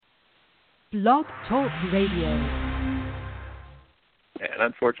Blog Talk Radio. And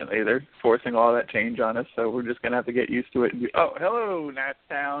unfortunately, they're forcing all that change on us, so we're just going to have to get used to it. Oh, hello, Nats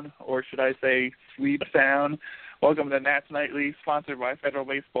Town, or should I say Sweep Town. Welcome to Nats Nightly, sponsored by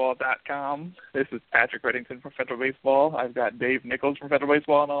FederalBaseball.com. This is Patrick Reddington from Federal Baseball. I've got Dave Nichols from Federal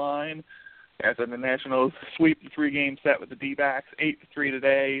Baseball on the line. As the Nationals sweep the three-game set with the D-backs, 8-3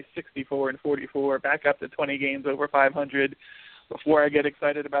 today, 64-44, back up to 20 games over 500. Before I get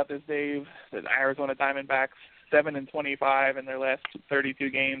excited about this, Dave, the Arizona Diamondbacks 7-25 in their last 32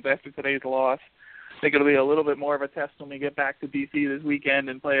 games after today's loss. I think it'll be a little bit more of a test when we get back to D.C. this weekend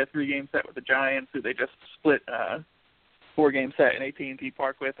and play a three-game set with the Giants, who they just split a four-game set in AT&T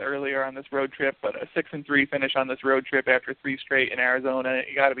Park with earlier on this road trip. But a 6-3 finish on this road trip after three straight in Arizona.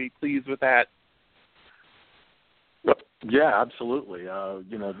 You got to be pleased with that. Yeah, absolutely.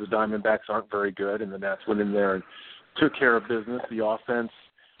 The Diamondbacks aren't very good, and the Nats went in there and took care of business. The offense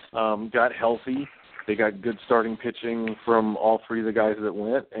got healthy. They got good starting pitching from all three of the guys that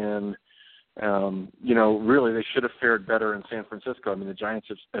went, and really they should have fared better in San Francisco. I mean, the Giants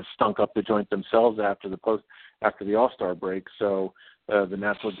have stunk up the joint themselves after the All-Star break, so the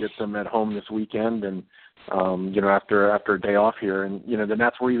Nats will get them at home this weekend, and after a day off here, and the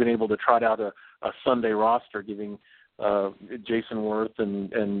Nats were even able to trot out a Sunday roster, giving Jason Worth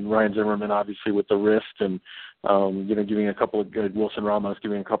and Ryan Zimmerman obviously with the wrist, and giving a couple of good Wilson Ramos,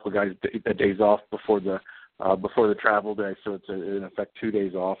 giving a couple of guys days off before the travel day, so it's in effect 2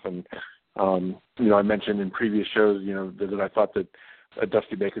 days off. And I mentioned in previous shows that I thought that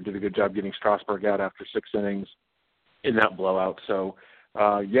Dusty Baker did a good job getting Strasburg out after 6 innings in that blowout. So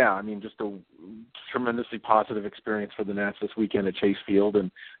just a tremendously positive experience for the Nats this weekend at Chase Field,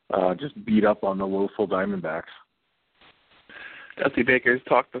 and just beat up on the woeful Diamondbacks. Dusty Baker's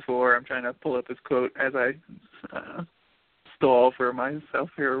talked before. I'm trying to pull up his quote as I stall for myself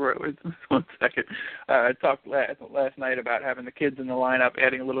here. Wait, 1 second. I talked last night about having the kids in the lineup,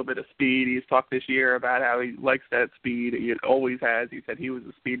 adding a little bit of speed. He's talked this year about how he likes that speed. He always has. He said he was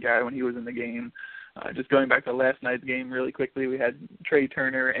a speed guy when he was in the game. Just going back to last night's game really quickly, we had Trey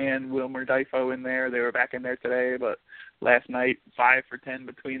Turner and Wilmer Difo in there. They were back in there today, but last night, 5 for 10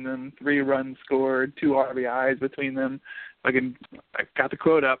 between them, 3 runs scored, 2 RBIs between them. I got the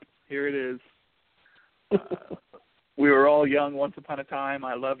quote up. Here it is. We were all young once upon a time.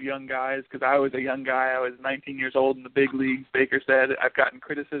 I love young guys because I was a young guy. I was 19 years old in the big leagues. Baker said, I've gotten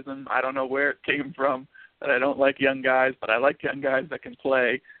criticism. I don't know where it came from, that I don't like young guys, but I like young guys that can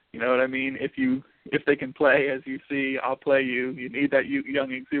play. You know what I mean? If they can play, as you see, I'll play you. You need that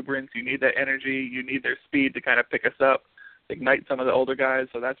young exuberance. You need that energy. You need their speed to kind of pick us up, ignite some of the older guys.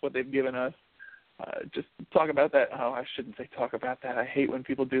 So that's what they've given us. Just talk about that. Oh, I shouldn't say talk about that. I hate when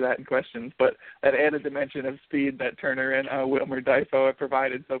people do that in questions. But that added dimension of speed that Turner and Wilmer Difo have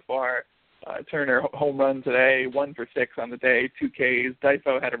provided so far. Turner home run today, 1 for 6 on the day, 2 Ks.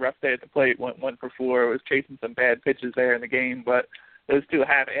 Difo had a rough day at the plate, went 1 for 4. Was chasing some bad pitches there in the game, but those two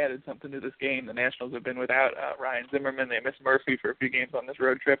have added something to this game. The Nationals have been without Ryan Zimmerman. They missed Murphy for a few games on this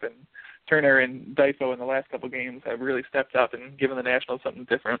road trip, and Turner and Difo in the last couple games have really stepped up and given the Nationals something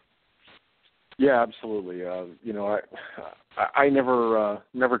different. Yeah, absolutely. I never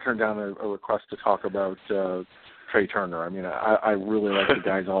turned down a request to talk about Trey Turner. I mean, I really like the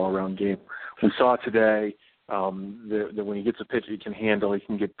guy's all-around game. We saw today that when he gets a pitch he can handle, he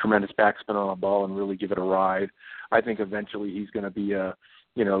can get tremendous backspin on a ball and really give it a ride. I think eventually he's going to be a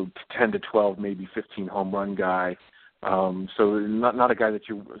 10 to 12, maybe 15 home run guy. So not a guy that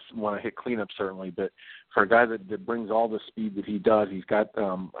you want to hit cleanup, certainly, but for a guy that brings all the speed that he does, he's got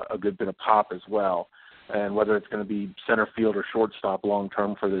a good bit of pop as well. And whether it's going to be center field or shortstop long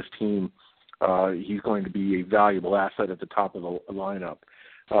term for this team, he's going to be a valuable asset at the top of the lineup.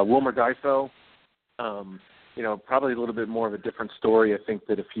 Wilmer Difo, probably a little bit more of a different story. I think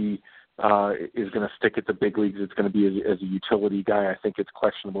that if he is going to stick at the big leagues, it's going to be as a utility guy. I think it's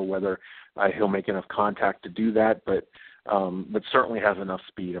questionable whether he'll make enough contact to do that, but certainly has enough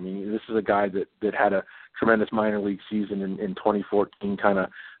speed. I mean, this is a guy that had a tremendous minor league season in 2014, kind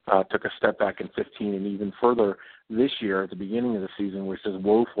of took a step back in 15, and even further this year at the beginning of the season, which is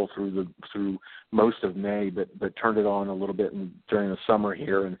woeful through most of May, but turned it on a little bit during the summer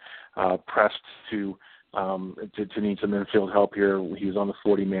here, and pressed to need some infield help here. He was on the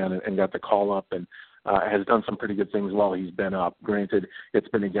 40-man and got the call up, and has done some pretty good things while he's been up. Granted, it's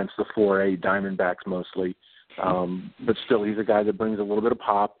been against the 4A Diamondbacks mostly, but still, he's a guy that brings a little bit of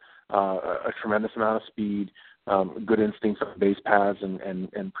pop, a tremendous amount of speed, good instincts on base paths,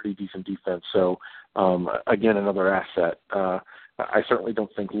 and pretty decent defense. So, again, another asset. I certainly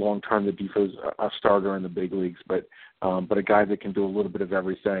don't think long-term the Defoe's a starter in the big leagues, but but a guy that can do a little bit of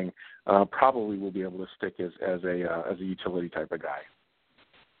everything. Probably will be able to stick as a utility type of guy.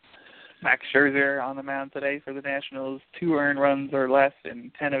 Max Scherzer on the mound today for the Nationals, 2 earned runs or less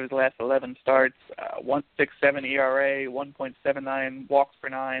in 10 of his last 11 starts, 1.67 ERA, 1.79 walks per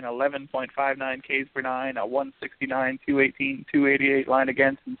 9, 11.59 Ks per 9, a 169, 218, 288 line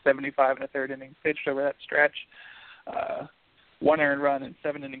against, and 75 and a third innings pitched over that stretch. 1 earned run in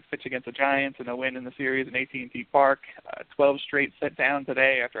 7 innings pitched against the Giants and a win in the series in AT&T Park. 12 straight set down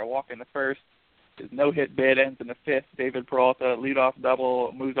today after a walk in the first. His no-hit bid ends in the 5th. David Peralta, leadoff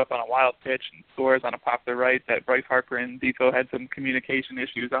double, moves up on a wild pitch and scores on a pop to right that Bryce Harper and Defoe had some communication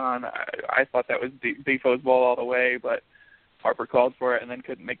issues on. I thought that was Defoe's ball all the way, but Harper called for it and then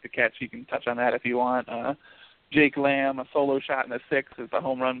couldn't make the catch. You can touch on that if you want. Jake Lamb, a solo shot in the 6th as the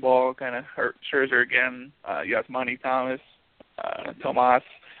home run ball kind of hurt Scherzer again. Yasmani Tomas,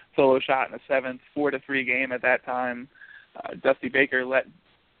 solo shot in the 7th, 4-3 game at that time. Dusty Baker let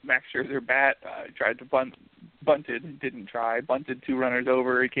Max Scherzer bat, tried to bunted 2 runners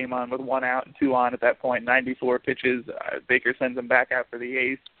over. He came on with 1 out and 2 on at that point, 94 pitches. Baker sends him back out for the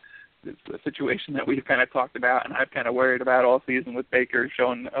 8th. It's a situation that we've kind of talked about and I've kind of worried about all season with Baker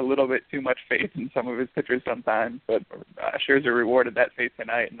showing a little bit too much faith in some of his pitchers sometimes. But Scherzer rewarded that faith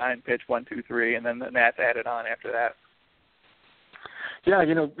tonight, 9-pitch, 1-2-3, and then the Nats added on after that. Yeah,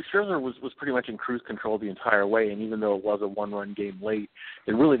 Scherzer was pretty much in cruise control the entire way, and even though it was a 1-run game late,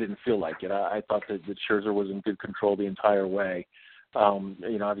 it really didn't feel like it. I thought that Scherzer was in good control the entire way.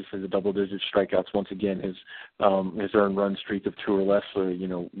 Obviously the double-digit strikeouts, once again, his earned run streak of 2 or less,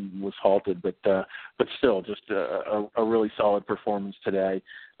 was halted, but still, just a really solid performance today.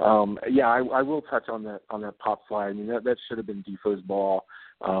 I will touch on that pop fly. I mean, that should have been Defoe's ball.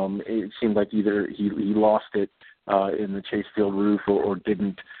 It seemed like either he lost it in the Chase Field roof or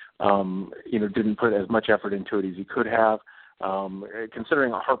didn't put as much effort into it as he could have.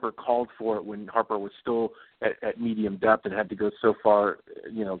 Considering Harper called for it when Harper was still at medium depth and had to go so far,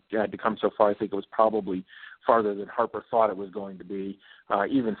 had to come so far, I think it was probably farther than Harper thought it was going to be.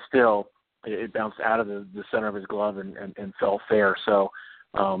 Even still, it bounced out of the center of his glove and fell fair. So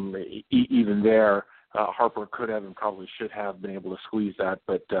even there, Harper could have and probably should have been able to squeeze that,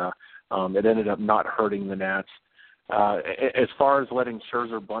 but it ended up not hurting the Nats. As far as letting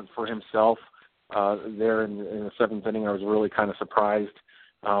Scherzer bunt for himself there in the 7th inning, I was really kind of surprised.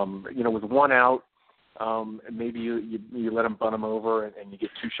 With 1 out, maybe you let him bunt him over and you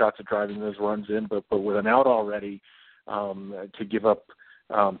get 2 shots at driving those runs in, but with an out already, to give up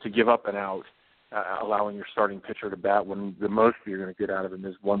an out, allowing your starting pitcher to bat when the most you're going to get out of him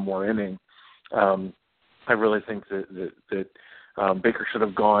is 1 more inning. I really think that Baker should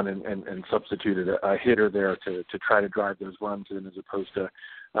have gone and substituted a hitter there to try to drive those runs in, as opposed to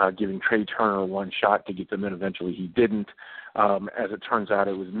giving Trey Turner 1 shot to get them in. Eventually he didn't. As it turns out,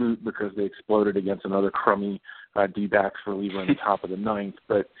 it was moot because they exploded against another crummy D-backs reliever in the top of the 9th.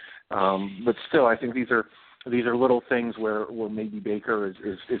 But still, I think these are little things where maybe Baker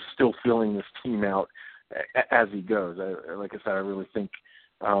is still feeling this team out as he goes. Like I said, I really think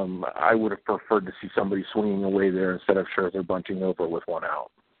I would have preferred to see somebody swinging away there instead of Scherzer bunting over with 1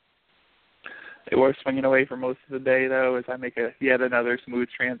 out. They were swinging away for most of the day, though, as I make yet another smooth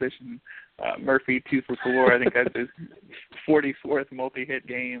transition. Murphy, 2 for 4. I think that's his 44th multi-hit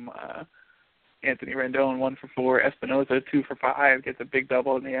game. Anthony Rendon, 1 for 4. Espinosa, 2 for 5, gets a big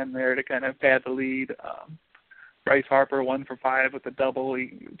double in the end there to kind of pad the lead. Bryce Harper, 1 for 5 with a double. A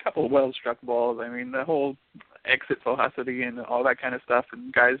couple of well-struck balls. I mean, the whole exit velocity and all that kind of stuff,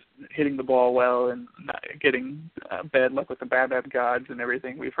 and guys hitting the ball well and not getting bad luck with the BABIP gods and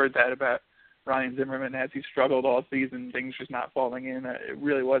everything. We've heard that about Ryan Zimmerman as he struggled all season, things just not falling in. It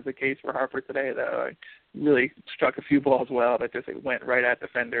really was the case for Harper today, though. He really struck a few balls well that just went right at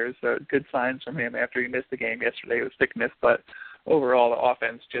defenders. So good signs from him after he missed the game yesterday with sickness, but overall the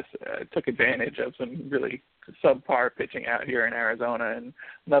offense just took advantage of some really subpar pitching out here in Arizona, and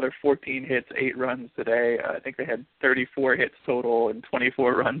another 14 hits, 8 runs today. I think they had 34 hits total and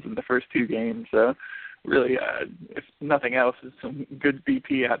 24 runs in the first 2 games. So really, if nothing else, is some good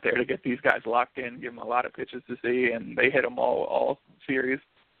BP out there to get these guys locked in, give them a lot of pitches to see, and they hit them all series.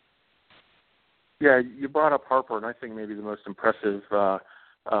 Yeah, you brought up Harper, and I think maybe the most impressive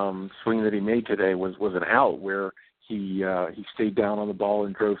swing that he made today was an out where he stayed down on the ball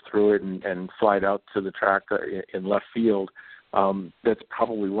and drove through it and flied out to the track in left field. That's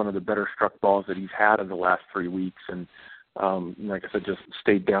probably one of the better struck balls that he's had in the last 3 weeks, and like I said, just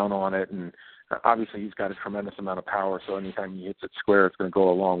stayed down on it. And obviously he's got a tremendous amount of power, so anytime he hits it square, it's going to go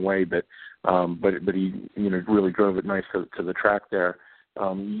a long way. But he really drove it nice to the track there.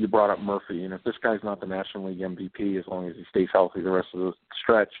 You brought up Murphy, and if this guy's not the National League MVP as long as he stays healthy the rest of the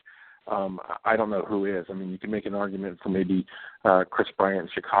stretch, I don't know who is. I mean, you can make an argument for maybe Chris Bryant in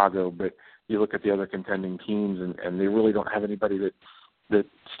Chicago, but you look at the other contending teams, and they really don't have anybody that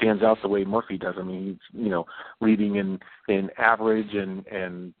stands out the way Murphy does. I mean, he's leading in average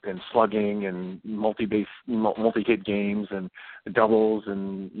and slugging and multi-hit games and doubles,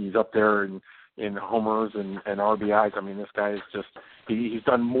 and he's up there in homers and RBIs. I mean, this guy is just he's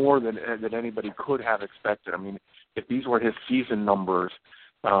done more than anybody could have expected. I mean, if these were his season numbers,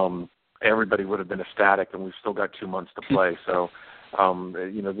 everybody would have been ecstatic, and we've still got 2 months to play. So,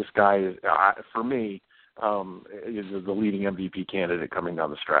 this guy is, for me, is the leading MVP candidate coming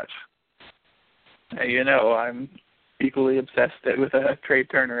down the stretch. I'm equally obsessed with Trey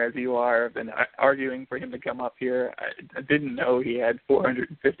Turner as you are. I've been arguing for him to come up here. I didn't know he had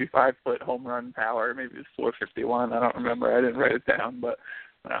 455-foot home run power. Maybe it was 451. I don't remember. I didn't write it down. But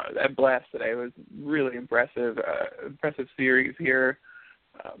that blast today was really impressive. Impressive series here.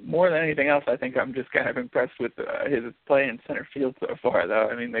 More than anything else, I think I'm just kind of impressed with his play in center field so far, though.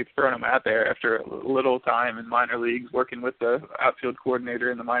 I mean, they've thrown him out there after a little time in minor leagues, working with the outfield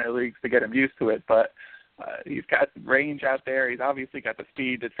coordinator in the minor leagues to get him used to it. But he's got range out there. He's obviously got the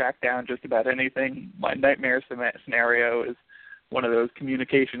speed to track down just about anything. My nightmare scenario is one of those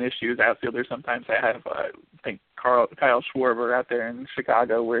communication issues outfielders sometimes have. I think Kyle Schwarber out there in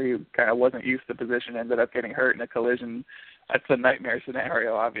Chicago, where he kind of wasn't used to the position, ended up getting hurt in a collision. That's a nightmare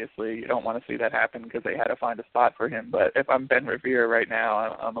scenario, obviously. You don't want to see that happen because they had to find a spot for him. But if I'm Ben Revere right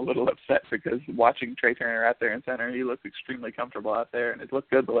now, I'm a little upset because watching Trey Turner out there in center, he looks extremely comfortable out there, and it's looked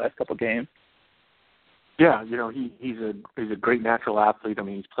good the last couple games. Yeah, he's a great natural athlete. I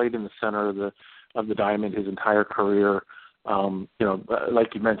mean, he's played in the center of the diamond his entire career.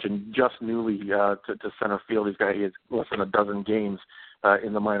 Like you mentioned, just newly to center field. He has less than a dozen games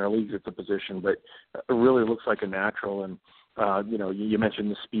in the minor leagues at the position, but it really looks like a natural. And you mentioned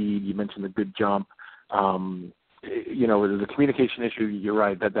the speed, you mentioned the good jump. The communication issue, you're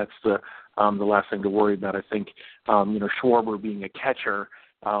right. That's the last thing to worry about. I think Schwarber being a catcher,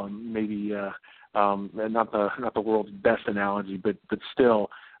 maybe not the world's best analogy, but still,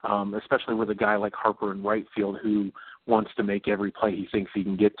 especially with a guy like Harper in right field who wants to make every play he thinks he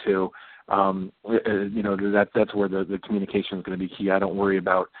can get to. That's where the communication is going to be key. I don't worry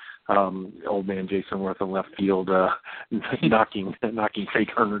about old man Jason Worth in left field knocking Trey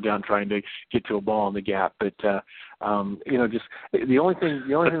Turner down trying to get to a ball in the gap. But just the only thing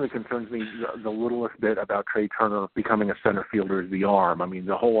that concerns me the littlest bit about Trey Turner becoming a center fielder is the arm. I mean,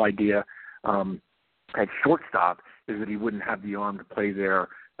 the whole idea at shortstop is that he wouldn't have the arm to play there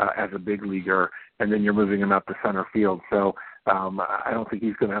as a big leaguer, and then you're moving him up to center field. So I don't think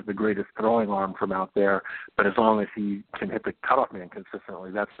he's going to have the greatest throwing arm from out there, but as long as he can hit the cutoff man consistently,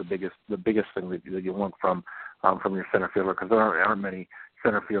 that's the biggest thing that you want from your center fielder, because there aren't many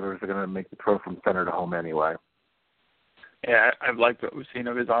center fielders that are going to make the throw from center to home anyway. Yeah, I've liked what we've seen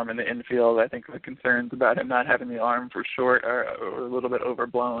of his arm in the infield. I think the concerns about him not having the arm for short are a little bit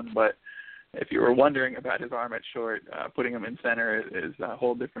overblown, but if you were wondering about his arm at short, putting him in center is a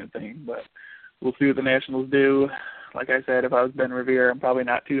whole different thing. But we'll see what the Nationals do. Like I said, if I was Ben Revere, I'm probably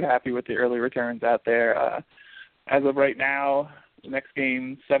not too happy with the early returns out there. As of right now, the next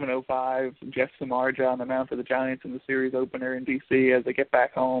game, 7:05, Jeff Samardzija on the mound for the Giants in the series opener in D.C. as they get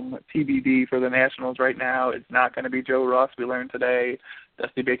back home. TBD for the Nationals right now. It's not going to be Joe Ross, we learned today.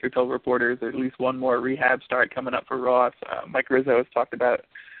 Dusty Baker told reporters there's at least one more rehab start coming up for Ross. Mike Rizzo has talked about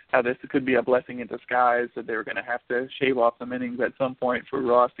how this could be a blessing in disguise, that they were going to have to shave off some innings at some point for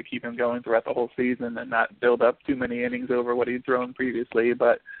Ross to keep him going throughout the whole season and not build up too many innings over what he'd thrown previously.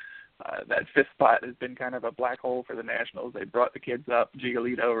 But that fifth spot has been kind of a black hole for the Nationals. They brought the kids up,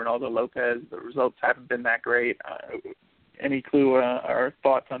 Giolito, Ronaldo Lopez. The results haven't been that great. Any clue or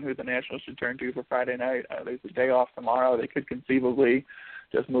thoughts on who the Nationals should turn to for Friday night? There's a day off tomorrow. They could conceivably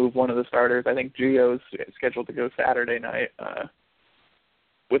just move one of the starters. I think Gio's scheduled to go Saturday night.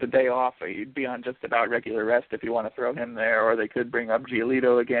 With a day off, he'd be on just about regular rest if you want to throw him there, or they could bring up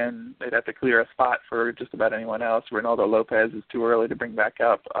Giolito again. They'd have to clear a spot for just about anyone else. Ronaldo Lopez is too early to bring back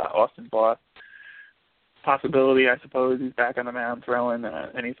up. Austin Voth, possibility, I suppose. He's back on the mound throwing.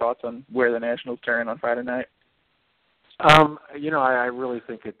 Any thoughts on where the Nationals turn on Friday night? I really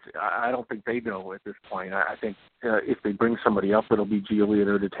think I don't think they know at this point. I think if they bring somebody up, it'll be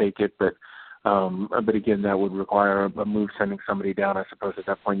Giolito to take it, but again, that would require a move sending somebody down. I suppose at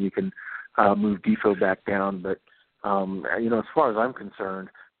that point you can move Defo back down. But, as far as I'm concerned,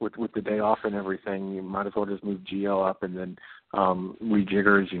 with the day off and everything, you might as well just move Gio up and then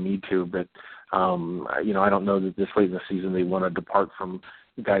rejigger as you need to. But I don't know that this late in the season they want to depart from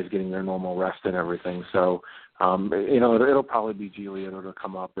guys getting their normal rest and everything. So, it'll probably be Giolito to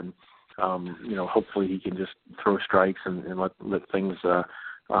come up and, hopefully he can just throw strikes and let things, let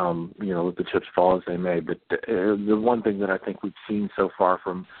the chips fall as they may. But the one thing that I think we've seen so far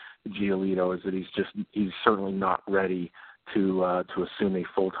from Giolito is that he's certainly not ready to assume a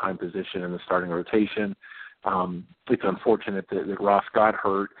full-time position in the starting rotation. It's unfortunate that Ross got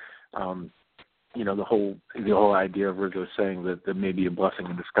hurt. The whole idea of Rizzo saying that maybe a blessing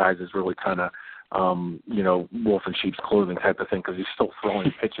in disguise is really kind of, wolf in sheep's clothing type of thing, because he's still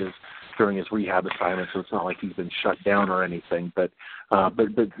throwing pitches during his rehab assignment, so it's not like he's been shut down or anything. But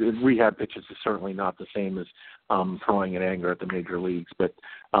rehab pitches is certainly not the same as throwing in anger at the major leagues. But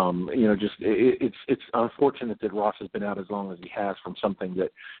it's unfortunate that Ross has been out as long as he has from something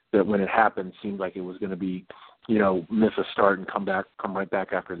that when it happened seemed like it was going to be, miss a start and come right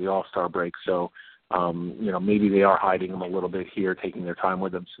back after the All-Star break. So, maybe they are hiding him a little bit here, taking their time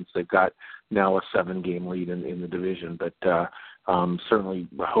with him since they've got now a 7-game lead in the division. But certainly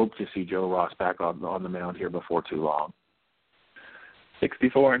hope to see Joe Ross back on the mound here before too long.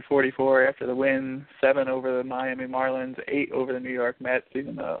 64-44 after the win, 7 over the Miami Marlins, 8 over the New York Mets.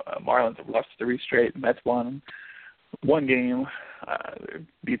 Even though Marlins have lost 3 straight, the Mets won 1 game,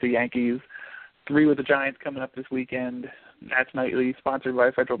 beat the Yankees. 3 with the Giants coming up this weekend. Nats Nightly, sponsored by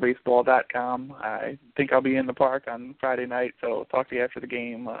FederalBaseball.com. I think I'll be in the park on Friday night, so talk to you after the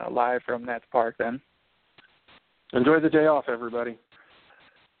game live from Nats Park then. Enjoy the day off, everybody.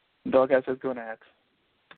 Doghouse says go Nats.